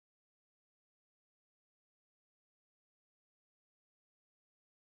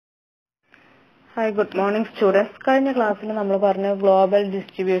Hi, good morning students. കഴിഞ്ഞ ക്ലാസ്സിൽ നമ്മൾ പറഞ്ഞു ഗ്ലോബൽ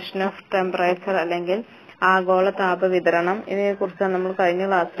ഡിസ്ട്രിബ്യൂഷൻ ഓഫ് ടെമ്പറേച്ചർ അല്ലെങ്കിൽ ആഗോള താപ വിതരണം ഇതിനെക്കുറിച്ചാണ് നമ്മൾ കഴിഞ്ഞ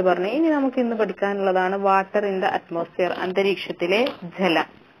ക്ലാസ്സിൽ പറഞ്ഞു. ഇനി നമുക്ക് ഇന്ന് പഠിക്കാനുള്ളതാണ് വാട്ടർ ഇൻ ദ അറ്റ്മോസ്ഫിയർ, അന്തരീക്ഷത്തിലെ ജലം.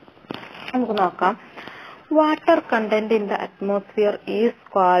 നമുക്ക് നോക്കാം. Water content in the atmosphere is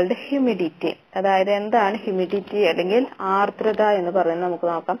called humidity. അതായത് എന്താണ് ഹ്യൂമിഡിറ്റി അല്ലെങ്കിൽ ആർദ്രത എന്ന് പറയുന്നത് നമുക്ക്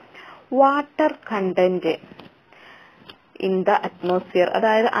നോക്കാം. Water content in the atmosphere,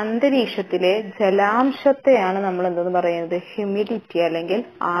 അതായത് അന്തരീക്ഷത്തിലെ ജലാംശത്തെയാണ് നമ്മൾ എന്തെന്ന് പറയുന്നത് ഹ്യൂമിഡിറ്റി അല്ലെങ്കിൽ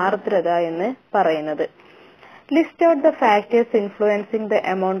ആർദ്രത എന്ന് പറയുന്നത്. List out the factors influencing the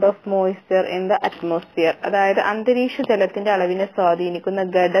amount of moisture in the atmosphere. അതായത് അന്തരീക്ഷ ജലത്തിന്റെ അളവിനെ സ്വാധീനിക്കുന്ന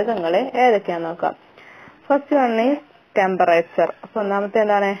ഘടകങ്ങളെ ഏതൊക്കെയാണെന്ന് നോക്കാം. First one is temperature. അപ്പൊ ഒന്നാമത്തെ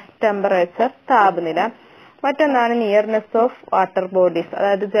എന്താണ് ടെമ്പറേച്ചർ, താപനില. മറ്റെന്താണ് നിയർനെസ് ഓഫ് വാട്ടർ ബോഡീസ്,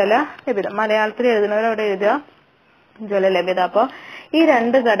 അതായത് ജലലഭ്യത. മലയാളത്തിൽ എഴുതുന്നവരവിടെ എഴുതുക ജലലഭ്യത. അപ്പൊ ഈ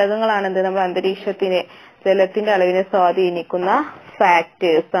രണ്ട് ഘടകങ്ങളാണ് എന്ത് നമ്മൾ അന്തരീക്ഷത്തിലെ ജലത്തിന്റെ അളവിനെ സ്വാധീനിക്കുന്ന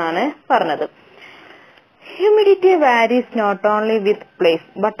ഫാക്ടേഴ്സ് ആണ് പറഞ്ഞത്. Humidity varies not only with place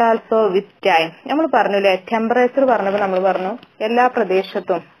but also with time. നമ്മൾ പറഞ്ഞില്ലേ ടെമ്പറേച്ചർ പറഞ്ഞപ്പോൾ നമ്മൾ പറഞ്ഞു എല്ലാ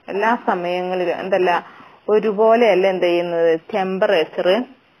പ്രദേശത്തും എല്ലാ സമയങ്ങളിലും എന്തല്ല ഒരുപോലെയല്ല എന്ത് ചെയ്യുന്നത് ടെമ്പറേച്ചർ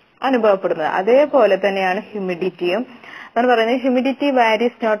അനുഭവപ്പെടുന്നത്. അതേപോലെ തന്നെയാണ് ഹ്യൂമിഡിറ്റിയും. അതാണ് പറയുന്നത് humidity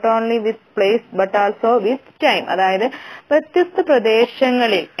varies not only with place but also with time. അതായത് വ്യത്യസ്ത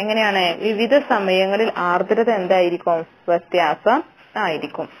പ്രദേശങ്ങളിൽ എങ്ങനെയാണ് വിവിധ സമയങ്ങളിൽ ആർദ്രത എന്തായിരിക്കും വ്യത്യാസം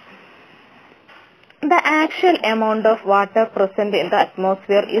ആയിരിക്കും. The actual amount of water present in the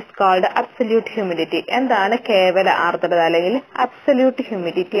atmosphere is called absolute humidity. എന്താണ് കേവല ആർദ്രത അല്ലെങ്കിൽ absolute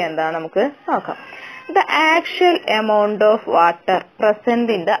humidity എന്താണ് നമുക്ക് നോക്കാം. The actual amount of water present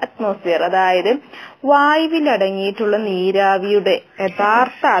in the atmosphere, അതായത് വായുവിൽ അടങ്ങിയിട്ടുള്ള നീരാവിയുടെ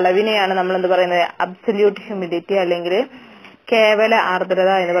യഥാർത്ഥ അളവിനെയാണ് നമ്മൾ എന്ത് പറയുന്നത് absolute humidity അല്ലെങ്കിൽ കേവല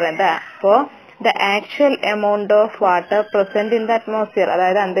ആർദ്രത എന്ന് പറയുന്നത്. അപ്പോ the actual amount of water present in the atmosphere,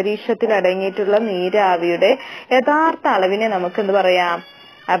 അതായത് അന്തരീക്ഷത്തിൽ അടങ്ങിയിട്ടുള്ള നീരാവിയുടെ യഥാർത്ഥ അളവിനെ നമുക്ക് എന്ത് പറയാം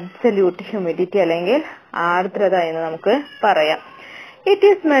absolute humidity അല്ലെങ്കിൽ ആർദ്രത എന്ന് നമുക്ക് പറയാം. It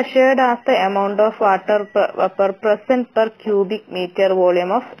is measured as the amount of water vapor present per cubic meter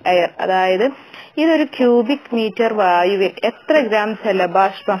volume of air. അതായത് ഇതൊരു ക്യൂബിക് മീറ്റർ വായുവിൽ എത്ര ഗ്രാം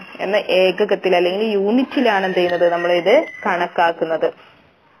ജലബാഷ്പം എന്ന ഏകകത്തിൽ അല്ലെങ്കിൽ യൂണിറ്റിലാണ് എന്ത് ചെയ്യുന്നത് നമ്മൾ ഇത് കണക്കാക്കുന്നത്.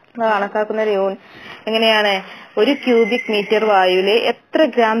 കണക്കാക്കുന്ന എങ്ങനെയാണ് ഒരു ക്യൂബിക് മീറ്റർ വായുവിലെ എത്ര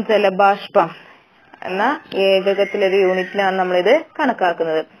ഗ്രാം ജലബാഷ്പം എന്ന ഏകകത്തിലൊരു യൂണിറ്റിലാണ് നമ്മളിത്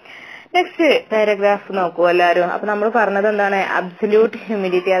കണക്കാക്കുന്നത്. നെക്സ്റ്റ് പാരഗ്രാഫ് നോക്കൂ എല്ലാവരും. അപ്പൊ നമ്മൾ പറഞ്ഞത് എന്താണ് അബ്സല്യൂട്ട്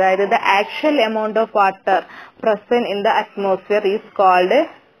ഹ്യൂമിഡിറ്റി, അതായത് the actual amount of water present in the atmosphere is called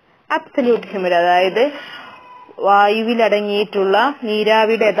absolute humidity. അതായത് വായുവിൽ അടങ്ങിയിട്ടുള്ള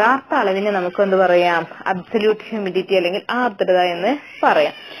നീരാവിയുടെ യഥാർത്ഥ അളവിനെ നമുക്ക് എന്ത് പറയാം അബ്സല്യൂട്ട് ഹ്യൂമിഡിറ്റി അല്ലെങ്കിൽ ആർദ്രത എന്ന്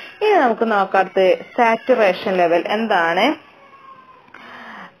പറയാം. ഇനി നമുക്ക് നോക്കാത്ത സാച്ചുറേഷൻ ലെവൽ എന്താണ്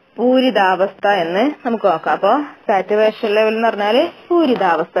പൂരിതാവസ്ഥ എന്ന് നമുക്ക് നോക്കാം. അപ്പൊ സാച്ചുറേഷൻ ലെവൽ എന്ന് പറഞ്ഞാല്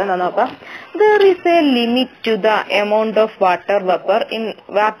പൂരിതാവസ്ഥ എന്താ നോക്കാം. There is a limit to the amount of water vapor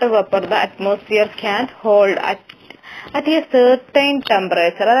the atmosphere can hold at a certain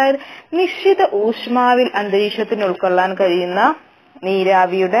temperature. അതായത് നിശ്ചിത ഊഷ്മാവിൽ അന്തരീക്ഷത്തിന് ഉൾക്കൊള്ളാൻ കഴിയുന്ന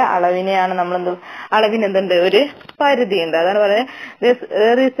നീരാവിയുടെ അളവിനെയാണ് നമ്മൾ അളവിനെന്തുണ്ട് ഒരു പരിധിയുണ്ട്. അതാണ് പറയുന്നത്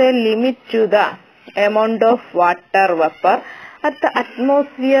there is a limit to the amount of water vapor at the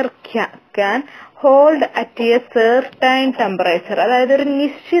atmosphere can hold at a certain temperature. അതായത് ഒരു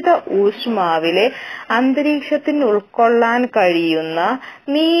നിശ്ചിത ഊഷ്മാവിലെ അന്തരീക്ഷത്തിന് ഉൾക്കൊള്ളാൻ കഴിയുന്ന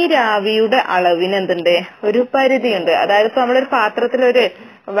നീരാവിയുടെ അളവിന് എന്തുണ്ട് ഒരു പരിധിയുണ്ട്. അതായത് ഇപ്പൊ നമ്മളൊരു പാത്രത്തിൽ ഒരു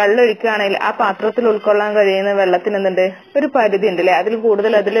വെള്ളം ഒഴിക്കുകയാണെങ്കിൽ ആ പാത്രത്തിൽ ഉൾക്കൊള്ളാൻ കഴിയുന്ന വെള്ളത്തിന് എന്തുണ്ട് ഒരു പരിധി ഉണ്ട് അല്ലെ. അതിൽ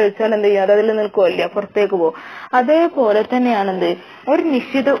കൂടുതൽ അതിൽ ഒഴിച്ചാൽ എന്ത് ചെയ്യും അത് അതിൽ നിൽക്കുമല്ലേ പുറത്തേക്ക് പോകും. അതേപോലെ തന്നെയാണ് എന്ത് ഒരു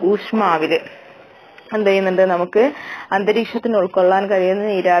നിശ്ചിത ഊഷ്മാവില് എന്ത് ചെയ്യുന്നുണ്ട് നമുക്ക് അന്തരീക്ഷത്തിന് ഉൾക്കൊള്ളാൻ കഴിയുന്ന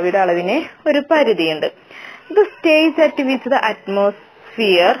നീരാവിയുടെ അളവിന് ഒരു പരിധിയുണ്ട്. The stage at which the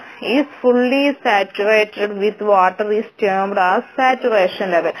atmosphere is fully saturated with water is termed as saturation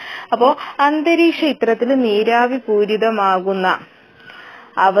level. അപ്പോ അന്തരീക്ഷം ഇത്തരത്തിൽ നീരാവി പൂരിതമാകുന്ന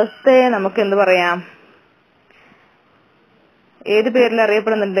അവസ്ഥയെ നമുക്ക് എന്ത് പറയാം ഏത് പേരിൽ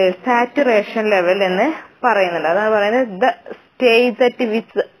അറിയപ്പെടുന്നുണ്ട് സാച്ചുറേഷൻ ലെവൽ എന്ന് പറയുന്നുണ്ട്. അതാണ് പറയുന്നത് the stage at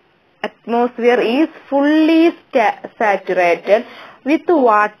which atmosphere is fully saturated with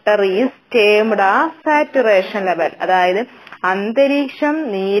water is termed as saturation level. അതായത് അന്തരീക്ഷം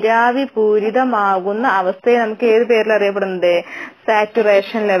നീരാവി പൂരിതമാകുന്ന അവസ്ഥയെ നമുക്ക് ഏത് പേരിൽ അറിയപ്പെടുന്നുണ്ട്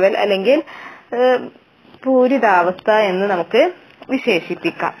സാച്ചുറേഷൻ ലെവൽ അല്ലെങ്കിൽ പൂരിതാവസ്ഥ എന്ന് നമുക്ക്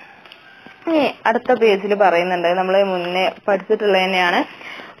വിശേഷിപ്പിക്കാം. ഇനി അടുത്ത പേജിൽ പറയുന്നുണ്ട് നമ്മൾ മുന്നേ പഠിച്ചിട്ടുള്ള തന്നെയാണ്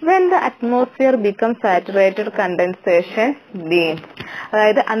when the atmosphere becomes saturated condensation beams.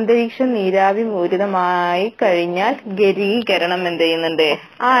 അതായത് അന്തരീക്ഷം നീരാവി പൂരിതമായി കഴിഞ്ഞാൽ ഘനീകരണം എന്ത് ചെയ്യുന്നുണ്ട്,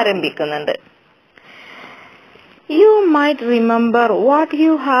 ആരംഭിക്കുന്നുണ്ട്. You might remember what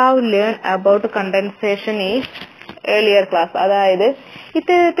you have learned about condensation in earlier class. അതായത്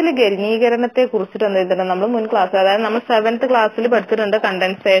ഇത്തരത്തിൽ ഘനീകരണത്തെ കുറിച്ചിട്ട് എന്ത് ചെയ്തിട്ടുണ്ട് നമ്മൾ മുൻ ക്ലാസ്, അതായത് നമ്മൾ 7th ക്ലാസ്സിൽ പഠിച്ചിട്ടുണ്ട്.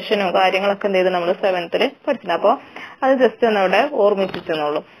 കണ്ടൻസേഷനും കാര്യങ്ങളൊക്കെ എന്ത് ചെയ്ത് നമ്മൾ 7th പഠിച്ചിട്ടുണ്ട്. അപ്പോൾ അത് ജസ്റ്റ് ഒന്നവിടെ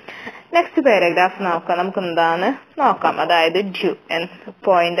ഓർമ്മിപ്പിച്ചെന്നുള്ളൂ. നെക്സ്റ്റ് പാരഗ്രാഫ് നോക്കാം, നമുക്ക് എന്താണ് നോക്കാം. അതായത് ഡ്യൂ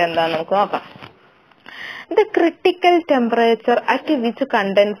പോയിന്റ് എന്താന്ന് നമുക്ക് നോക്കാം. The critical temperature at which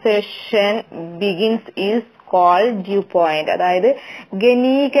condensation begins is called dew point. അതായത്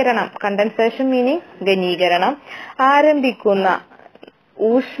ഘനീകരണം, കണ്ടൻസേഷൻ മീനിങ് ഘനീകരണം ആരംഭിക്കുന്ന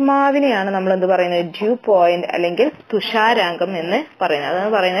ഊഷ്മാവിനെയാണ് നമ്മൾ എന്ത് പറയുന്നത്, ഡ്യൂ പോയിന്റ് അല്ലെങ്കിൽ തുഷാരാങ്കം എന്ന് പറയുന്നത്.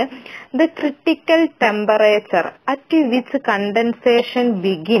 അതാണ് പറയുന്നത് the critical temperature at which condensation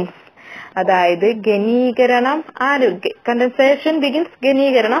begins. അതായത് ഘനീകരണം കണ്ടൻസേഷൻ ബിഗിൻസ്,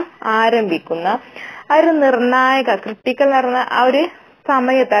 ഘനീകരണം ആരംഭിക്കുന്ന ഒരു നിർണായക ക്രിട്ടിക്കൽ ആ ഒരു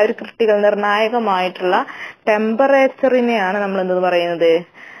സമയത്ത്, ആ ഒരു ക്രിട്ടിക്കൽ നിർണായകമായിട്ടുള്ള ടെമ്പറേച്ചറിനെയാണ് നമ്മൾ എന്തെന്ന് പറയുന്നത്,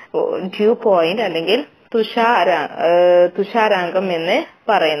 ഡ്യൂ പോയിന്റ് അല്ലെങ്കിൽ തുഷാരാങ്കം എന്ന്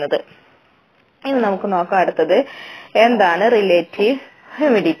പറയുന്നത്. ഇനി നമുക്ക് നോക്കാം അടുത്തത് എന്താണ് relative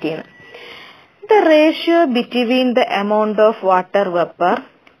humidity. The ratio between the amount of water vapor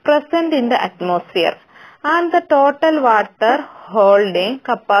present in the atmosphere and the total water holding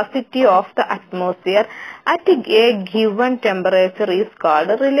capacity of the atmosphere at a given temperature is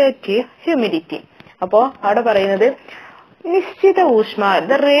called relative humidity. അപ്പോൾ അവിടെ പറയുന്നത് നിശ്ചിത ഊഷ്മാവ്,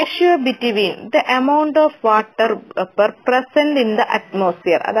 the ratio between the amount of water vapor present in the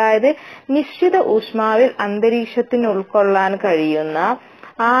atmosphere, അതായത് നിശ്ചിത ഊഷ്മാവിൽ അന്തരീക്ഷത്തിന് ഉൾക്കൊള്ളാൻ കഴിയുന്ന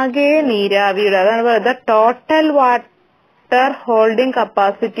ആകെ നീരാവിയുടെ, അതാണ് the total water holding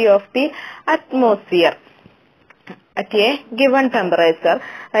capacity of the atmosphere at a given temperature.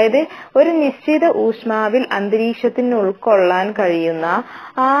 അതായത് ഒരു നിശ്ചിത ഊഷ്മാവിൽ അന്തരീക്ഷത്തിന് ഉൾക്കൊള്ളാൻ കഴിയുന്ന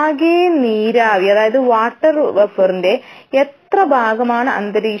ആകെ നീരാവി, അതായത് വാട്ടർ വേപ്പറിന്റെ എത്ര ഭാഗമാണ്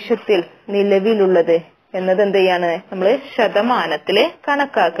അന്തരീക്ഷത്തിൽ നിലവിലുള്ളത് എന്നത് എന്ത് ചെയ്യാണ്, നമ്മൾ ശതമാനത്തില്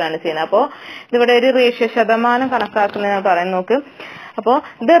കണക്കാക്കുകയാണ് ചെയ്യുന്നത്. അപ്പോ ഇതിവിടെ ഒരു റേഷ്യോ ശതമാനം കണക്കാക്കുന്നതിന് പറയുന്നത് നോക്ക്. അപ്പോ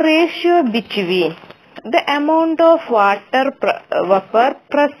the ratio between the amount of water vapor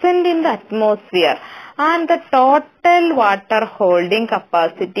present in the atmosphere and the total water holding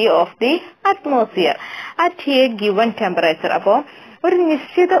capacity of the atmosphere at a given temperature. അപ്പോൾ ഒരു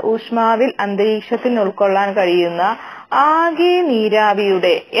നിശ്ചിത ഊഷ്മാവിൽ അന്തരീക്ഷത്തിന് ഉൾക്കൊള്ളാൻ കഴിയുന്ന ആകെ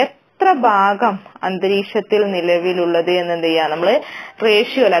നീരാവിയുടെ എത്ര ഭാഗം അന്തരീക്ഷത്തിൽ നിലവിലുള്ളത് എന്നെന്ത് ചെയ്യാ, നമ്മള്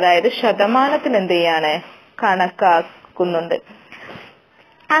റേഷ്യോയിൽ, അതായത് ശതമാനത്തിൽ എന്ത് ചെയ്യാണ്, കണക്കാക്കുന്നുണ്ട്.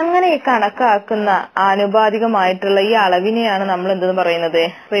 അങ്ങനെ ഈ കണക്കാക്കുന്ന ആനുപാതികമായിട്ടുള്ള ഈ അളവിനെയാണ് നമ്മൾ എന്തെന്ന് പറയുന്നത്,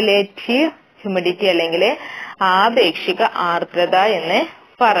 റിലേറ്റീവ് ഹ്യൂമിഡിറ്റി അല്ലെങ്കിൽ ആപേക്ഷിക ആർദ്രത എന്ന്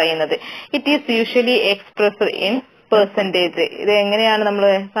പറയുന്നത്. It is usually expressed in percentage. ഇത് എങ്ങനെയാണ് നമ്മൾ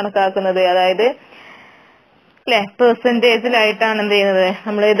കണക്കാക്കുന്നത്, അതായത് പെർസെന്റേജിലായിട്ടാണ് എന്ത് ചെയ്യുന്നത്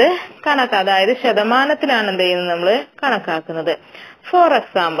നമ്മളിത് കണക്കാക്കുക, അതായത് ശതമാനത്തിലാണ് എന്ത് ചെയ്യുന്നത് നമ്മൾ കണക്കാക്കുന്നത്. For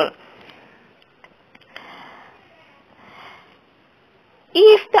example,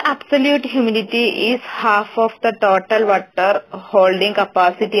 if the absolute humidity is half of the total water holding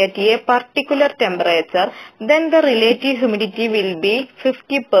capacity at a particular temperature, then the relative humidity will be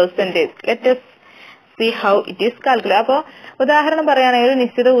 50%. Let us see how it is calculated. അപ്പോൾ ഉദാഹരണം പറയുകയാണെങ്കിൽ ഒരു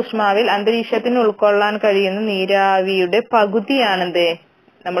നിശ്ചിത ഊഷ്മാവിൽ അന്തരീക്ഷത്തിന് ഉൾക്കൊള്ളാൻ കഴിയുന്ന നീരാവിയുടെ പകുതിയാണെന്ത്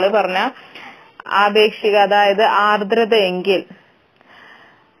നമ്മൾ പറഞ്ഞ ആപേക്ഷിക, അതായത് ആർദ്രത എങ്കിൽ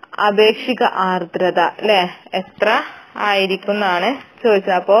ആപേക്ഷിക ആർദ്രത അല്ലെ എത്ര ആയിരിക്കും എന്നാണ്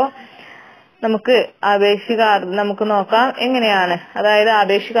ചോദിച്ചത്. അപ്പോ നമുക്ക് നമുക്ക് നോക്കാം എങ്ങനെയാണ്, അതായത്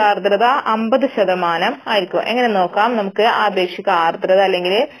ആപേക്ഷിക ആർദ്രത 50% ആയിരിക്കും. എങ്ങനെ നോക്കാം, നമുക്ക് ആപേക്ഷിക ആർദ്രത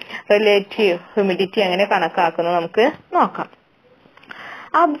അല്ലെങ്കിൽ റിലേറ്റീവ് ഹ്യൂമിഡിറ്റി എങ്ങനെ കണക്കാക്കുന്നത് നമുക്ക് നോക്കാം.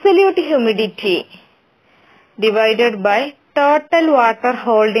 Absolute humidity divided by total water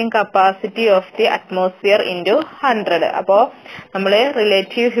holding capacity of the atmosphere into 100. അപ്പോ നമ്മള്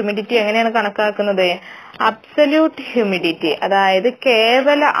റിലേറ്റീവ് ഹ്യൂമിഡിറ്റി എങ്ങനെയാണ് കണക്കാക്കുന്നത്, അബ്സല്യൂട്ട് ഹ്യൂമിഡിറ്റി അതായത്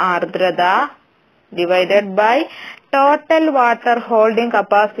കേവല ആർദ്രത divided by total water holding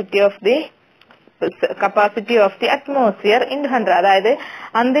capacity of the atmosphere in 100. അതായത്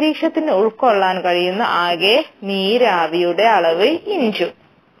അന്തരീക്ഷത്തിന് ഉൾക്കൊള്ളാൻ കഴിയുന്ന ആകെ നീരാവിയുടെ അളവ് ഇൻറ്റു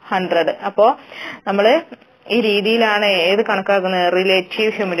 100. അപ്പോ നമ്മള് ഈ രീതിയിലാണ് ഏത് കണക്കാക്കുന്നത്,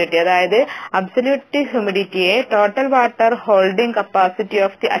 റിലേറ്റീവ് ഹ്യൂമിഡിറ്റി, അതായത് absolute ഹ്യൂമിഡിറ്റിയെ total water holding capacity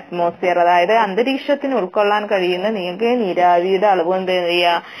of the atmosphere, അതായത് അന്തരീക്ഷത്തിന് ഉൾക്കൊള്ളാൻ കഴിയുന്ന നീരാവിയുടെ അളവ് എന്ത്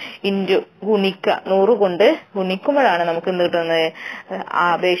ചെയ്യുക, ഇൻറ്റു ഗുണിക്കുക, 100 കൊണ്ട് ഗുണിക്കുമ്പോഴാണ് നമുക്ക് എന്ത് കിട്ടുന്നത്,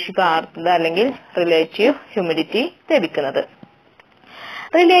 ആപേക്ഷിക ആർദ്രത അല്ലെങ്കിൽ റിലേറ്റീവ് ഹ്യൂമിഡിറ്റി ലഭിക്കുന്നത്.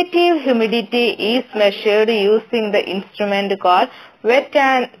 Relative humidity is measured using the instrument called wet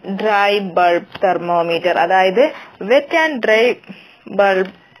and dry bulb thermometer. അതായത് wet and dry bulb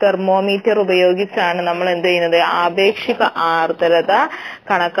thermometer ഉപയോഗിച്ചാണ് നമ്മൾ എന്ത് ചെയ്യുന്നത്, ആപേക്ഷിക ആർദ്രത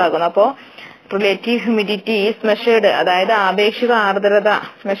കണക്കാക്കുന്നത്. അപ്പോൾ റിലേറ്റീവ് ഹ്യൂമിഡിറ്റി ഈസ് മെഷേർഡ്, അതായത് ആപേക്ഷിക ആർദ്രത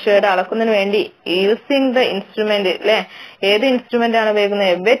മെഷേർഡ് അളക്കുന്നതിന് വേണ്ടി യൂസിങ് ദ ഇൻസ്ട്രുമെന്റ് അല്ലെ, ഏത് ഇൻസ്ട്രുമെന്റ് ആണ്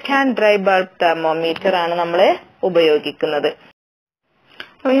ഉപയോഗിക്കുന്നത്, wet and dry bulb thermometer ആണ് നമ്മൾ ഉപയോഗിക്കുന്നത്.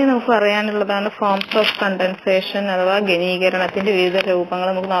 അപ്പോൾ ഇനി നമുക്ക് പറയാനുള്ളതാണ് ഫോംസ് ഓഫ് കണ്ടൻസേഷൻ അഥവാ ഘനീകരണത്തിന്റെ വിവിധ രൂപങ്ങൾ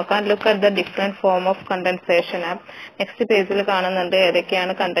നമുക്ക് നോക്കാം. Look at the different form of condensation. Next പേജിൽ കാണുന്നുണ്ട്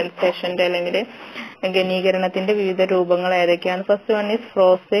ഏതൊക്കെയാണ് കണ്ടൻസേഷന്റെ അല്ലെങ്കിൽ ഘനീകരണത്തിന്റെ വിവിധ രൂപങ്ങൾ ഏതൊക്കെയാണ്. First one is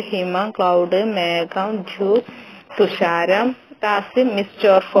frost, ഹിമം, cloud, മേഘം, due, തുഷാരം, last mist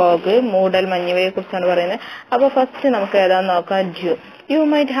or fog, മൂടൽ, മഞ്ഞുവയെ കുറിച്ചാണ് പറയുന്നത്. അപ്പൊ ഫസ്റ്റ് നമുക്ക് ഏതാന്ന് നോക്കാം, due. You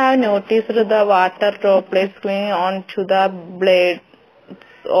might have noticed the water droplets flowing on to the blade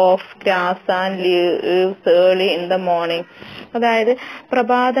of grass and leaves early in the morning. അതായത്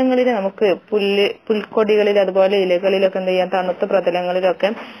പ്രഭാതങ്ങളിൽ നമുക്ക് പുൽക്കൊടികളിൽ അതുപോലെ ഇലകളിലൊക്കെ എന്ത് ചെയ്യാം, തണുത്ത പ്രതലങ്ങളിലൊക്കെ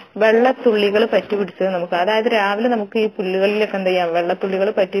വെള്ളത്തുള്ളികൾ പറ്റി പിടിച്ചത് നമുക്ക്, അതായത് രാവിലെ നമുക്ക് ഈ പുല്ലുകളിലൊക്കെ എന്ത് ചെയ്യാം, വെള്ളത്തുള്ളികൾ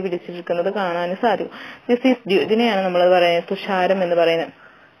പറ്റി പിടിച്ചിരിക്കുന്നത് കാണാൻ സാധിക്കും. This is due. ഇതിനെയാണ് നമ്മൾ പറയുന്നത് തുഷാരം എന്ന് പറയുന്നത്.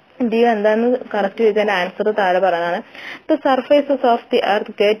 ഡ്യൂ എന്താന്ന് കറക്റ്റ് ചോദിച്ചാൽ ആൻസർ താഴെ പറയുന്നതാണ്. The surfaces of the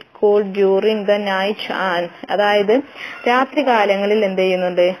earth get cool during the night and, അതായത് രാത്രി കാലങ്ങളിൽ എന്ത്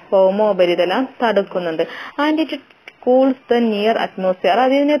ചെയ്യുന്നുണ്ട്, ഭൗമോപരിതലം തടുക്കുന്നുണ്ട്. And it cools the near atmosphere,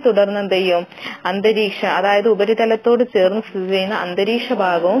 അതിനെ തുടർന്ന് എന്ത് ചെയ്യും, അന്തരീക്ഷ അതായത് ഉപരിതലത്തോട് ചേർന്ന് സ്ഥിതി ചെയ്യുന്ന അന്തരീക്ഷ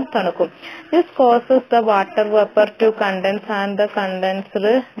ഭാഗവും തണുക്കും. This causes the water vapour to contents and the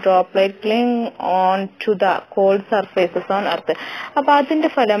condensed droplet cling on to the called surfaces on earth. അപ്പൊ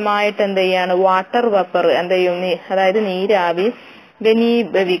അതിന്റെ ഫലമായിട്ട് എന്ത് ചെയ്യാണ്, വാട്ടർ വേപ്പർ എന്ത് ചെയ്യും, അതായത് നീരാവി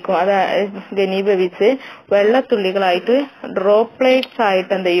ഘനീഭവിക്കും. അതായത് ഘനീഭവിച്ച് വെള്ളത്തുള്ളികളായിട്ട് ഡ്രോപ്ലേറ്റ്സ്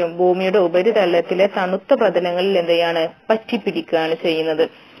ആയിട്ട് എന്ത് ചെയ്യും, ഭൂമിയുടെ ഉപരിതലത്തിലെ തണുത്ത പ്രതലങ്ങളിൽ എന്ത് ചെയ്യാണ്, പറ്റിപ്പിടിക്കുകയാണ് ചെയ്യുന്നത്.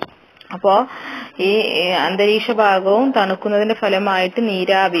 അപ്പോ ഈ അന്തരീക്ഷ ഭാഗവും തണുക്കുന്നതിന്റെ ഫലമായിട്ട്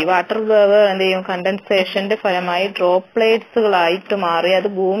നീരാവി വാട്ടർ വേപ്പർ എന്ത് ചെയ്യും, കണ്ടൻസേഷന്റെ ഫലമായി ഡ്രോപ്ലേറ്റ്സുകളായിട്ട് മാറി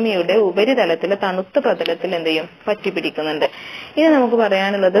അത് ഭൂമിയുടെ ഉപരിതലത്തിലെ തണുത്ത പ്രതലത്തിൽ എന്ത് ചെയ്യും, പറ്റിപ്പിടിക്കുന്നുണ്ട്. ഇനി നമുക്ക്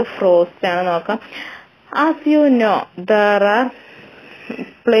പറയാനുള്ളത് ഫ്രോസ്റ്റ് ആണ്. നോക്കാം. As you know there are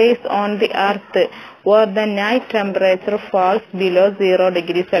place on the earth where the night temperature falls below 0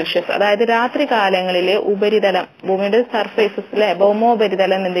 degrees Celsius. അതായത് രാത്രി കാലങ്ങളിലെ ഉപരിതലം ഭൂമിയുടെ സർഫേസസിലെ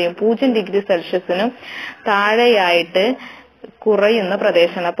ഭൗമോപരിതലം എന്ത് ചെയ്യും, 0 ഡിഗ്രി സെൽഷ്യസിനും താഴെയായിട്ട് കുറയുന്ന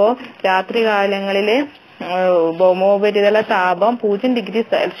പ്രദേശമാണ്. അപ്പോ രാത്രി കാലങ്ങളിലെ ഭൗമോപരിതല താപം 0 degree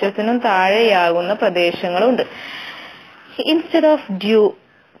സെൽഷ്യസിനും താഴെയാകുന്ന പ്രദേശങ്ങളുണ്ട്. Instead of due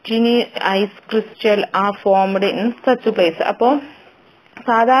tiny ice crystal are formed in such a place. അപ്പോ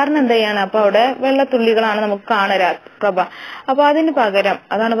സാധാരണ എന്ത് ചെയ്യാണ്, അപ്പൊ അവിടെ വെള്ളത്തുള്ളികളാണ് നമുക്ക് കാണാ പ്രഭ. അപ്പൊ അതിന് പകരം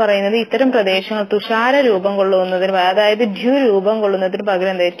അതാണ് പറയുന്നത്, ഇത്തരം പ്രദേശങ്ങൾ തുഷാര രൂപം കൊള്ളുന്നതിന്, അതായത് ഡ്യൂ രൂപം കൊള്ളുന്നതിന്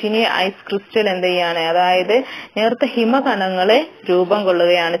പകരം എന്താ, ടിനി ഐസ് ക്രിസ്റ്റൽ എന്ത് ചെയ്യാണ്, അതായത് നേർത്ത ഹിമകണങ്ങളെ രൂപം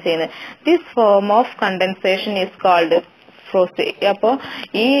കൊള്ളുകയാണ് ചെയ്യുന്നത്. This form of condensation is called frost. അപ്പോ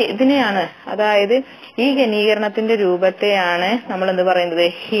ഈ ഇതിനെയാണ്, അതായത് ഈ ഘനീകരണത്തിന്റെ രൂപത്തെയാണ് നമ്മൾ എന്ത് പറയുന്നത്,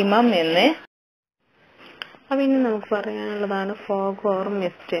 ഹിമം എന്ന്. അപ്പൊ ഇനി നമുക്ക് പറയാനുള്ളതാണ് ഫോഗ് ഓർ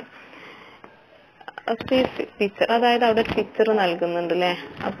മിസ്റ്റ്. പിക്ചർ, അതായത് അവിടെ പിക്ചർ നൽകുന്നുണ്ട് അല്ലെ.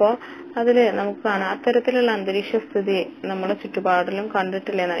 അപ്പോ അതില് നമുക്ക് കാണാം അത്തരത്തിലുള്ള അന്തരീക്ഷ സ്ഥിതി നമ്മുടെ ചുറ്റുപാടിലും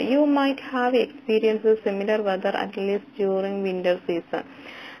കണ്ടിട്ടില്ലെന്ന്. You might have experience similar whether at least during winter season.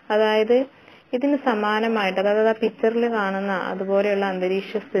 അതായത് ഇതിന് സമാനമായിട്ട്, അതായത് ആ പിക്ചറിൽ കാണുന്ന അതുപോലെയുള്ള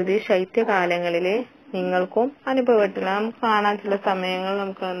അന്തരീക്ഷ സ്ഥിതി ശൈത്യകാലങ്ങളില് നിങ്ങൾക്കും അനുഭവപ്പെട്ടില്ല. നമുക്ക് കാണാൻ ചില സമയങ്ങൾ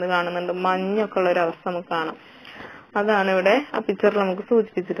നമുക്ക് എന്ത് കാണുന്നുണ്ട്, മഞ്ഞൊക്കെ ഉള്ള ഒരു അവസ്ഥ നമുക്ക് കാണാം. അതാണ് ഇവിടെ ആ പിക്ചറിൽ നമുക്ക്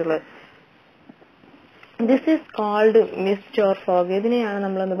സൂചിപ്പിച്ചിട്ടുള്ളത്. This is called mist or fog. ഇതിനെയാണ്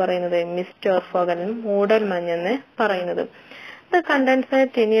നമ്മൾ എന്ന് പറയുന്നത് മിസ്റ്റ് ഓർ ഫോഗ് അല്ലെങ്കിൽ മൂടൽ മഞ്ഞെന്ന് പറയുന്നത്. The condensed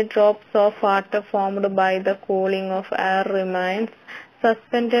tiny drops of water formed by the cooling of air remains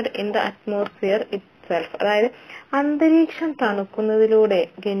suspended in the atmosphere itself. അതായത് അന്തരീക്ഷം തണുക്കുന്നതിലൂടെ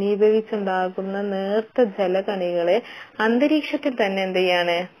ഘനീഭവിച്ചുണ്ടാകുന്ന നേർത്ത ജലകണികളെ അന്തരീക്ഷത്തിൽ തന്നെ എന്ത്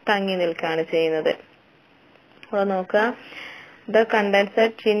ചെയ്യാണ്, തങ്ങി നിൽക്കുകയാണ് ചെയ്യുന്നത്. അവിടെ നോക്കുക. The condensed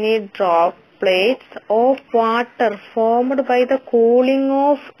tiny droplets of water formed by the cooling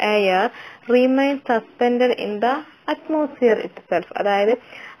of air remain suspended in the atmosphere itself. അതായത്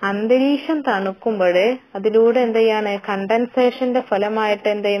അന്തരീക്ഷം തണുക്കുമ്പോഴേ അതിലൂടെ എന്ത് ചെയ്യാണ്, കണ്ടൻസേഷന്റെ ഫലമായിട്ട്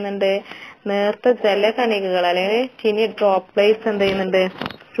എന്ത് ചെയ്യുന്നുണ്ട്, നേർത്ത ജലകണികകൾ അല്ലെങ്കിൽ ടിനി ഡ്രോപ്ലേറ്റ്സ് എന്ത് ചെയ്യുന്നുണ്ട്,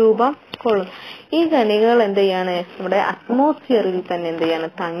 രൂപം കൊള്ളും. ഈ കണികകൾ എന്ത് ചെയ്യാണ്, നമ്മുടെ അറ്റ്മോസ്ഫിയറിൽ തന്നെ എന്ത് ചെയ്യാണ്,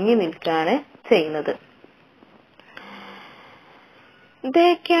 തങ്ങി നിൽക്കുകയാണ് ചെയ്യുന്നത്.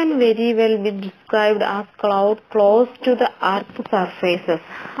 They can very well be described as cloud close to the earth surfaces.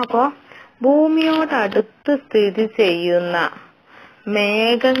 അപ്പോൾ ഭൂമിയോട് അടുത്ത് സ്ഥിതി ചെയ്യുന്ന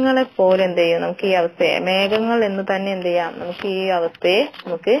മേഘങ്ങളെ പോലെ എന്ത് ചെയ്യും നമുക്ക് ഈ അവസ്ഥയെ മേഘങ്ങൾ എന്ന് തന്നെ എന്ത് ചെയ്യാം നമുക്ക് ഈ അവസ്ഥയെ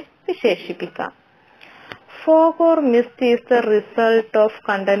നമുക്ക് വിശേഷിപ്പിക്കാം. Fog or mist is the result of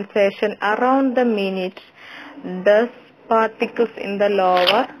condensation around the minute dust particles in the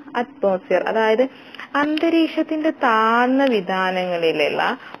lower atmosphere. അതായത് അന്തരീക്ഷത്തിന്റെ താഴ്ന്ന വിധാനങ്ങളിലുള്ള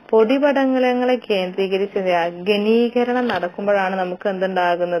പൊടിപടലങ്ങളെ കേന്ദ്രീകരിച്ച് ഘനീകരണം നടക്കുമ്പോഴാണ് നമുക്ക്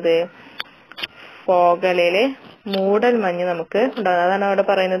എന്തുണ്ടാകുന്നത് ഫോഗലിലെ മൂടൽ മഞ്ഞ് നമുക്ക് ഉണ്ടാകുന്നത്. അതാണ് അവിടെ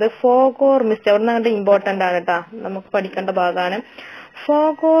പറയുന്നത് ഫോഗ് ഓർ മിസ്റ്റ്. അവിടെ നിന്ന് അങ്ങോട്ട് ഇമ്പോർട്ടന്റ് ആണ് കേട്ടാ, നമുക്ക് പഠിക്കേണ്ട ഭാഗമാണ്.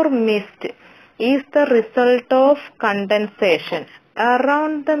 Fog or mist is the result of condensation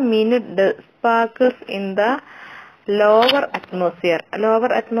around the minute dust particles in the lower atmosphere. Lower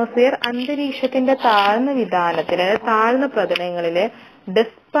atmosphere അന്തരീക്ഷത്തിന്റെ താഴ്ന്ന വിധാനത്തില് താഴ്ന്ന പ്രതലങ്ങളിലെ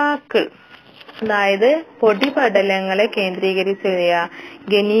ഡസ്റ്റ് പാർട്ടിക്കിൾ അതായത് പൊടിപടലങ്ങളെ കേന്ദ്രീകരിച്ച്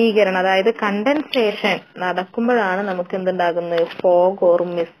ഘനീകരണം അതായത് കണ്ടൻസേഷൻ നടക്കുമ്പോഴാണ് നമുക്ക് എന്തുണ്ടാകുന്നത് ഫോഗ് ഓർ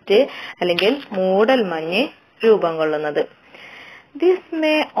മിസ്റ്റ് അല്ലെങ്കിൽ മൂടൽ മഞ്ഞ് രൂപം കൊള്ളുന്നത്. This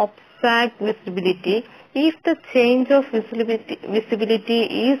may obstruct visibility if the change of visibility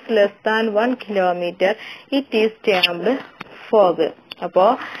is less than 1 kilometer. It is termed fog. അപ്പോ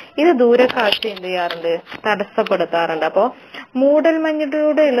ഇത് ദൂരക്കാഴ്ച എന്ത് ചെയ്യാറുണ്ട് തടസ്സപ്പെടുത്താറുണ്ട്. അപ്പോ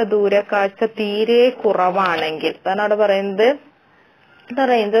മൂടൽമഞ്ഞിലൂടെയുള്ള ദൂരക്കാഴ്ച തീരെ കുറവാണെങ്കിൽ അതാണ് അവിടെ പറയുന്നത്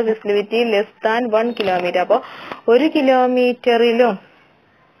range of visibility less than 1 kilometre. അപ്പോ 1 കിലോമീറ്ററിലും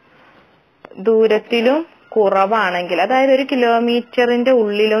ദൂരത്തിലും കുറവാണെങ്കിൽ അതായത് 1 കിലോമീറ്ററിന്റെ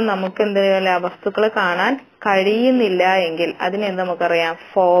ഉള്ളിലും നമുക്ക് എന്തെങ്കിലും വസ്തുക്കളെ കാണാൻ കഴിയുന്നില്ല എങ്കിൽ അതിനെന്ത് നമുക്കറിയാം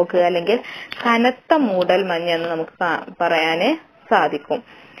ഫോഗ് അല്ലെങ്കിൽ കനത്ത മൂടൽ മഞ്ഞ് എന്ന് നമുക്ക് പറയാന് സാധിക്കും.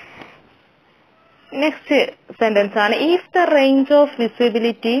 നെക്സ്റ്റ് സെന്റൻസ് ആണ് if the range of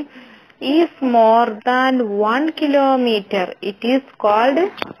visibility is more than 1 kilometre it is called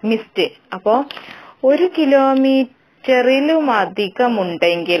mist. അപ്പോ 1 കിലോമീറ്ററിലും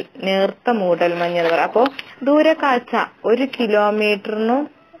അധികമുണ്ടെങ്കിൽ നേർത്ത മൂടൽമഞ്ഞ് എന്ന് പറയാം. അപ്പോ ദൂരക്കാഴ്ച 1 കിലോമീറ്ററിനും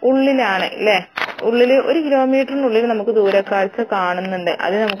ഉള്ളിലാണ് അല്ലെ, 1 കിലോമീറ്ററിനുള്ളിൽ നമുക്ക് ദൂരക്കാഴ്ച കാണുന്നുണ്ട്,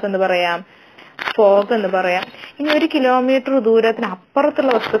 അത് നമുക്ക് എന്ത് പറയാം ഫോഗ് എന്ന് പറയാം. ഇനി 1 കിലോമീറ്റർ ദൂരത്തിന്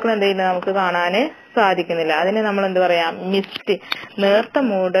അപ്പുറത്തുള്ള വസ്തുക്കൾ എന്തെങ്കിലും നമുക്ക് കാണാന് സാധിക്കുന്നില്ല, അതിനെ നമ്മൾ എന്ത് പറയാം മിസ്റ്റ് നേർത്ത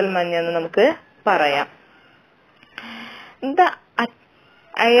മൂടൽ മഞ്ഞ് എന്ന് നമുക്ക് പറയാം. The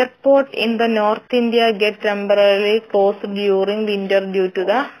airport in the North India get temporarily closed during winter due to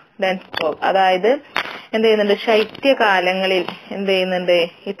the dense fog. അതായത് എന്ത് ചെയ്യുന്നുണ്ട് ശൈത്യകാലങ്ങളിൽ എന്ത് ചെയ്യുന്നുണ്ട്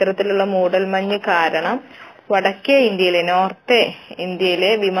ഇത്തരത്തിലുള്ള മൂടൽമഞ്ഞ് കാരണം വടക്കേ ഇന്ത്യയിലെ നോർത്ത്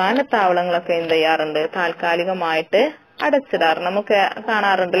ഇന്ത്യയിലെ വിമാനത്താവളങ്ങളൊക്കെ എന്ത് ചെയ്യാറുണ്ട് താൽക്കാലികമായിട്ട് അടച്ചിടാറ്. നമുക്ക്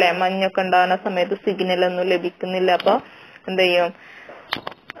കാണാറുണ്ട് അല്ലെ, മഞ്ഞൊക്കെ ഉണ്ടാകുന്ന സമയത്ത് സിഗ്നൽ ഒന്നും ലഭിക്കുന്നില്ല, അപ്പൊ എന്ത് ചെയ്യും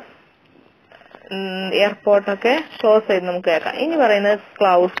എയർപോർട്ടൊക്കെ ക്ലോസ് ചെയ്ത് നമുക്ക് കേൾക്കാം. ഇനി പറയുന്നത്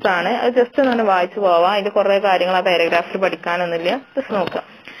ക്ലൗഡ്സ് ആണ്, അത് ജസ്റ്റ് ഒന്ന് വായിച്ചു പോവാം, അതിൽ കുറെ കാര്യങ്ങൾ ആ പാരഗ്രാഫിൽ പഠിക്കാനൊന്നുമില്ല, ജസ്റ്റ് നോക്കാം.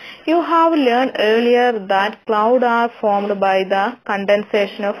 You have learned earlier that clouds are formed by the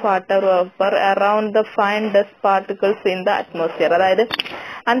condensation of water vapor around the fine dust particles in the atmosphere. അതായത്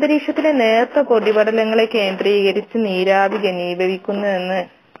അന്തരീക്ഷത്തിലെ നേർത്ത പൊടിപടലങ്ങളെ കേന്ദ്രീകരിച്ച് നീരാവി ഘനീഭവിച്ച്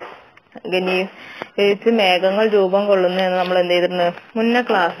മേഘങ്ങൾ രൂപം കൊള്ളുന്നു എന്ന് നമ്മൾ എന്ത് ചെയ്തിട്ടുണ്ട് മുന്നേ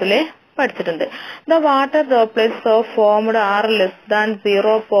ക്ലാസ്സിൽ പഠിച്ചിട്ടുണ്ട്. The water droplets of formed are less than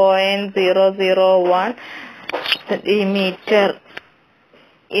 0.001 centimeter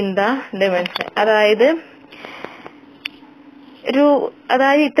in the dimension. അതായത്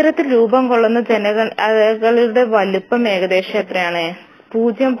ഇത്തരത്തിൽ രൂപം കൊള്ളുന്ന ജനകളുടെ വലുപ്പം ഏകദേശം എത്രയാണ്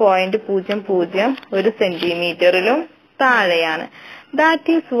 0.001 സെന്റിമീറ്ററിലും താഴെയാണ്. That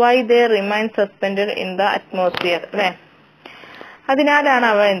is why they remain suspended in the atmosphere. അല്ലെ, അതിനാലാണ്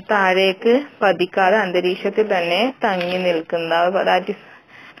അവ താഴേക്ക് പതിക്കാതെ അന്തരീക്ഷത്തിൽ തന്നെ തങ്ങി നിൽക്കുന്നത്. That is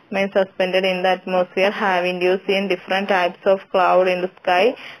suspended in the atmosphere have induced in different types of cloud in the sky.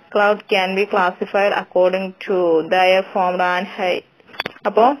 Cloud can be classified according to their form and height.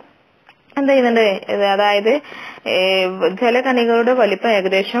 അപ്പോ എന്താ ചെയ്യുന്നുണ്ട്, അതായത് ജലകണികളുടെ വലിപ്പം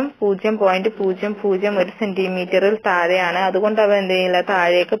ഏകദേശം 0.001 സെന്റിമീറ്ററിൽ താഴെയാണ്. അതുകൊണ്ട് അവ എന്ത് ചെയ്യില്ല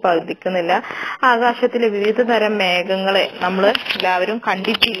താഴേക്ക് പതിക്കുന്നില്ല. ആകാശത്തിലെ വിവിധ തരം മേഘങ്ങളെ നമ്മൾ എല്ലാവരും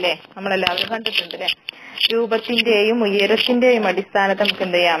കണ്ടിട്ടില്ലേ, നമ്മളെല്ലാവരും കണ്ടിട്ടുണ്ട് അല്ലെ. രൂപത്തിന്റെയും ഉയരത്തിന്റെയും അടിസ്ഥാനത്തിൽ നമുക്ക്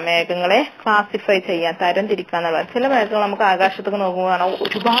എന്ത് ചെയ്യാം മേഘങ്ങളെ ക്ലാസിഫൈ ചെയ്യാം, തരം തിരിക്കാന്നുള്ള. ചില മേഘങ്ങൾ നമുക്ക് ആകാശത്തേക്ക് നോക്കുമ്പോഴാണ്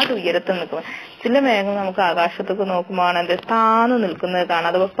ഒരുപാട് ഉയരത്തിൽ നിൽക്കുന്നത്, ചില മേഘങ്ങൾ നമുക്ക് ആകാശത്തേക്ക് നോക്കുമ്പോഴാണ് എന്ത് താന്നു നിൽക്കുന്നത് കാണാം,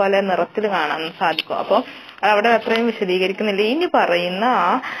 അത് പല നിറത്തിൽ കാണാൻ സാധിക്കും. അപ്പൊ അവിടെ അത്രയും വിശദീകരിക്കുന്നില്ല. ഇനി പറയുന്ന ആ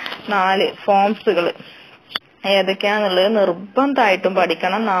 4 ഫോംസുകൾ ഏതൊക്കെയാന്നുള്ളത് നിർബന്ധമായിട്ടും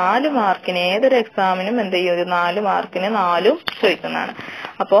പഠിക്കണം. 4 മാർക്കിന് ഏതൊരു എക്സാമിനും എന്ത് ചെയ്യും, ഒരു 4 മാർക്കിന് 4 ചോദിക്കുന്നതാണ്.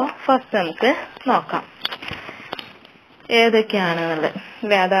 അപ്പോ ഫസ്റ്റ് നമുക്ക് നോക്കാം ഏതൊക്കെയാണെന്നുള്ളത്.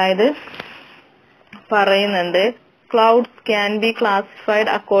 അതായത് പറയുന്നുണ്ട്, clouds can be classified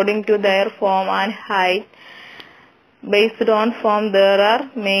according to their form and height. Based on form, there are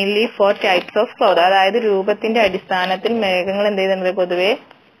mainly 4 types of cloud. അതായത് രൂപത്തിന്റെ അടിസ്ഥാനത്തിൽ മേഘങ്ങൾ എന്ത് ചെയ്യുന്നുണ്ട്, പൊതുവെ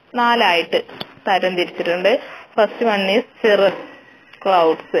 4 ആയിട്ട് തരംതിരിച്ചിട്ടുണ്ട്. First one is cirrus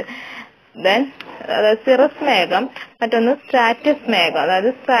clouds, then cirrus മേഘം, മറ്റൊന്ന് സ്ട്രാറ്റസ് മേഘം, അതായത്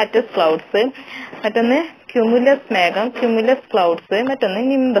സ്ട്രാറ്റസ് ക്ലൗഡ്സ്, മറ്റൊന്ന് ക്യുമുലസ് മേഘം, ക്യുമുലസ് ക്ലൗഡ്സ്, മറ്റൊന്ന്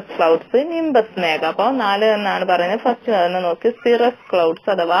നിംബസ് ക്ലൗഡ്സ്, നിംബസ് മേഘം. അപ്പൊ 4 എന്നാണ് പറയുന്നത്. ഫസ്റ്റ് തന്നെ നോക്കി സിറസ് ക്ലൗഡ്സ്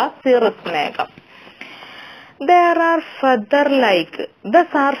അഥവാ സിറസ് മേഘം. These are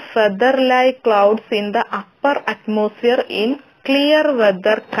feather-like clouds in the upper atmosphere in clear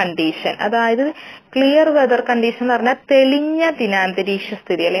weather condition. അതായത് ക്ലിയർ വെതർ കണ്ടീഷൻ എന്ന് പറഞ്ഞാൽ തെളിഞ്ഞ ദിനാന്തരീക്ഷ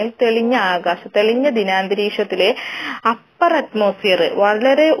സ്ഥിതി അല്ലെങ്കിൽ തെളിഞ്ഞ ആകാശം, തെളിഞ്ഞ ദിനാന്തരീക്ഷത്തിലെ അപ്പർ അറ്റ്മോസ്ഫിയർ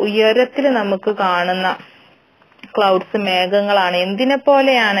വളരെ ഉയരത്തിൽ നമുക്ക് കാണുന്ന ക്ലൗഡ്സ് മേഘങ്ങളാണ്. എന്തിനെ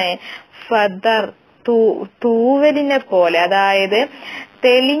പോലെയാണ്? ഫെദർ, തൂവലിനെ പോലെ. അതായത്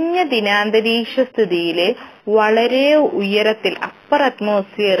തെളിഞ്ഞ ദിനാന്തരീക്ഷ സ്ഥിതിയില് വളരെ ഉയരത്തിൽ അപ്പർ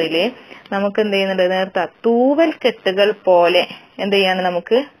അറ്റ്മോസ്ഫിയറില് നമുക്ക് എന്ത് ചെയ്യുന്നുണ്ട്, നേരത്തെ തൂവൽ കെട്ടുകൾ പോലെ എന്ത് ചെയ്യാണ്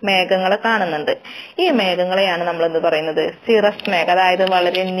നമുക്ക് മേഘങ്ങളെ കാണുന്നുണ്ട്. ഈ മേഘങ്ങളെയാണ് നമ്മൾ എന്ത് പറയുന്നത്, സിറസ് മേഘം. അതായത്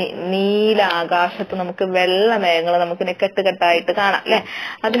വളരെ നീല ആകാശത്ത് നമുക്ക് വെള്ള മേഘങ്ങൾ നമുക്ക് കെട്ടുകെട്ടായിട്ട് കാണാം അല്ലെ,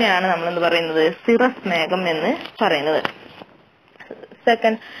 അതിനെയാണ് നമ്മൾ എന്ത് പറയുന്നത്, സിറസ് മേഘം എന്ന് പറയുന്നത്.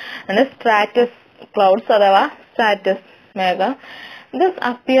 സെക്കൻഡ് സ്ട്രാറ്റസ് ക്ലൗഡ്സ് അഥവാ സ്ട്രാറ്റസ് മേഘം. This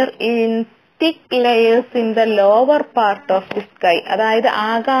appear in thick layers in the lower part of the sky. അതായത്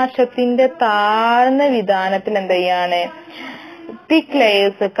ആകാശത്തിന്റെ താഴ്ന്ന വിതാനത്തിൽ എന്ത് ചെയ്യാണ്, തിക്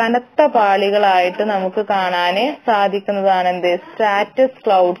ലെയേഴ്സ്, കനത്ത പാളികളായിട്ട് നമുക്ക് കാണാന് സാധിക്കുന്നതാണ് എന്ത്, സ്ട്രാറ്റസ്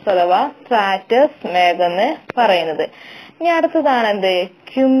ക്ലൗഡ്സ് അഥവാ സ്ട്രാറ്റസ് മേഘം എന്ന് പറയുന്നത്. ഇനി അടുത്തതാണ് എന്ത്,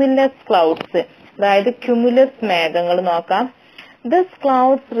 ക്യുമുലസ് ക്ലൗഡ്സ്. അതായത് ക്യുമുലസ് മേഘങ്ങൾ നോക്കാം. These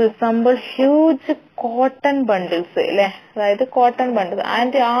clouds resemble huge cotton bundles, അല്ലെ, അതായത് cotton bundles,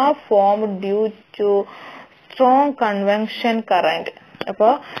 and are formed due to strong convection current. അപ്പോ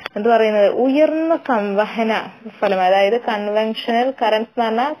എന്ത് പറയുന്നത്, ഉയർന്ന സംവഹന ഫലം, അതായത് കൺവെൻഷണൽ കറന്റ് എന്ന്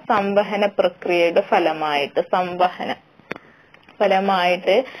പറഞ്ഞാൽ സംവഹന പ്രക്രിയയുടെ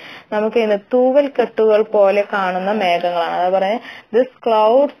ഫലമായിട്ട് നമുക്ക് ഇന്ന് തൂവൽ കെട്ടുകൾ പോലെ കാണുന്ന മേഘങ്ങളാണ്. അതാ പറയുന്നത് this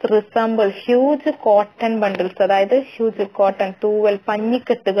clouds resemble huge cotton bundles, അതായത് ഹ്യൂജ് കോട്ടൺ, തൂവൽ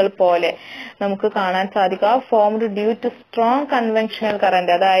പഞ്ഞിക്കെട്ടുകൾ പോലെ നമുക്ക് കാണാൻ സാധിക്കും. Formed due to strong conventional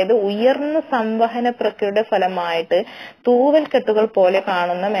current, അതായത് ഉയർന്ന സംവഹന പ്രക്രിയയുടെ ഫലമായിട്ട് തൂവൽ കെട്ടുകൾ പോലെ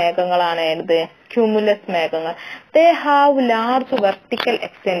കാണുന്ന മേഘങ്ങളാണ് ഏത്, ക്യുമുലസ് മേഘങ്ങൾ. They have large vertical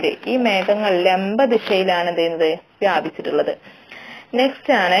extent. ഈ മേഘങ്ങൾ ലംബ ദിശയിലാണ് എന്ത് ചെയ്യുന്നത്, വ്യാപിച്ചിട്ടുള്ളത്.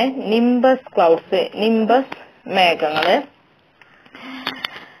 നെക്സ്റ്റ് ആണ് nimbus clouds, nimbus മേഘങ്ങള്.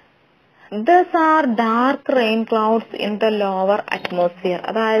 These are dark rain clouds in the lower atmosphere.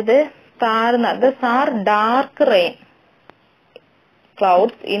 അതായത് these are dark rain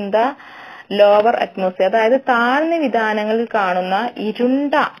clouds in the lower atmosphere. അതായത് താഴ്ന്ന വിതാനങ്ങളിൽ കാണുന്ന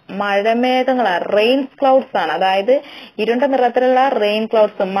ഇരുണ്ട മഴമേഘങ്ങളാണ്, റെയിൻ ക്ലൗഡ്സ് ആണ്. അതായത് ഇരുണ്ട നിറത്തിലുള്ള rain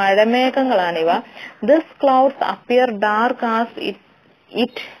clouds, മഴമേഘങ്ങളാണിവ. These clouds appear dark as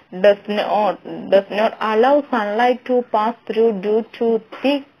it does not allow sunlight to pass through due to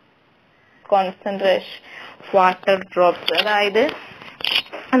thick concentration water drops. അതായത്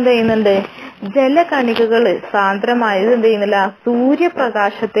എന്ത് ചെയ്യുന്നുണ്ട്, ജലകണികകള് സാന്ദ്രമായത് എന്ത് ചെയ്യുന്നില്ല,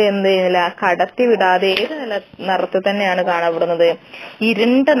 സൂര്യപ്രകാശത്തെ എന്ത് ചെയ്യുന്നില്ല, കടത്തിവിടാതെ ഏത് നിറത്തിൽ തന്നെയാണ് കാണപ്പെടുന്നത്,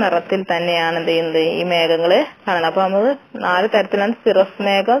 ഇരുണ്ട നിറത്തിൽ തന്നെയാണ് എന്ത് ചെയ്യുന്നത്, ഈ മേഘങ്ങള് കാണുന്നത്. അപ്പൊ നമുക്ക് 4 തരത്തിലാണ്, സിറസ്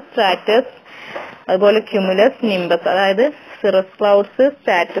മേഘം, സ്ട്രാറ്റസ്, അതുപോലെ ക്യുമുലസ്, നിംബസ്. അതായത് cirrus clouds,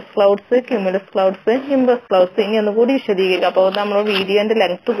 Stratus clouds, cumulus clouds, nimbus clouds. ഇനി ഒന്നുകൂടി വിശദീകരിക്കാം. അപ്പൊ നമ്മൾ വീഡിയോന്റെ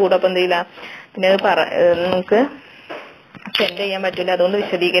ലെങ്ത് കൂടെ അപ്പൊ എന്ത് ചെയ്യില്ല, പിന്നെ നമുക്ക് സെൻഡ് ചെയ്യാൻ പറ്റില്ല, അതുകൊണ്ട്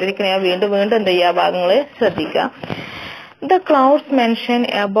വിശദീകരിക്കണ വീണ്ടും എന്ത് ചെയ്യുക, ഭാഗങ്ങള് ശ്രദ്ധിക്കുക. The clouds mentioned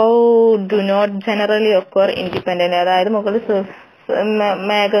above do not generally occur independently. അതായത്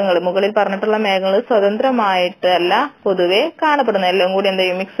മുകളിൽ പറഞ്ഞിട്ടുള്ള മേഘങ്ങൾ സ്വതന്ത്രമായിട്ടല്ല പൊതുവെ കാണപ്പെടുന്നത്, എല്ലാം കൂടി എന്ത്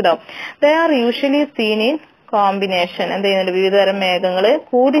ചെയ്യും, മിക്സ്ഡ് ആവും. They are usually seen in combination. എന്ത് ചെയ്യുന്നുണ്ട്, വിവിധതരം മേഘങ്ങൾ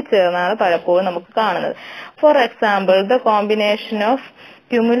കൂടിച്ചേർന്നാണ് പലപ്പോഴും നമുക്ക് കാണുന്നത്. For example, the combination of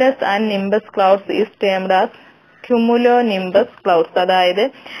cumulus and nimbus clouds is termed as cumulo nimbus clouds. അതായത്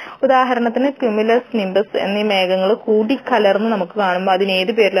ഉദാഹരണത്തിന് ക്യുമുലസ്, നിംബസ് എന്നീ മേഘങ്ങൾ കൂടിക്കലർന്ന് നമുക്ക് കാണുമ്പോൾ അതിന്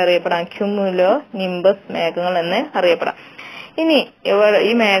ഏത് പേരിൽ അറിയപ്പെടാം, ക്യുമുലോ നിംബസ് മേഘങ്ങൾ എന്ന് അറിയപ്പെടാം. ഇനി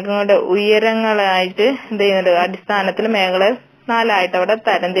ഈ മേഘങ്ങളുടെ ഉയരങ്ങളായിട്ട് എന്ത് ചെയ്യുന്നുണ്ട്, അടിസ്ഥാനത്തിൽ മേഘങ്ങളെ 4 അവിടെ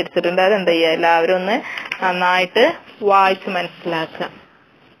തരം തിരിച്ചിട്ടുണ്ട്. അതെന്താ ചെയ്യുക, എല്ലാവരും ഒന്ന് നന്നായിട്ട് വായിച്ച് മനസ്സിലാക്കുക.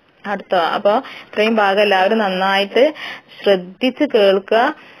 അടുത്ത അപ്പൊ ഇത്രയും ഭാഗം എല്ലാവരും നന്നായിട്ട് ശ്രദ്ധിച്ച് കേൾക്കുക.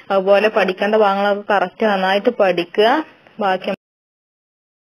 അതുപോലെ പഠിക്കേണ്ട ഭാഗങ്ങളൊക്കെ കറക്റ്റ് നന്നായിട്ട് പഠിക്കുക. ബാക്കി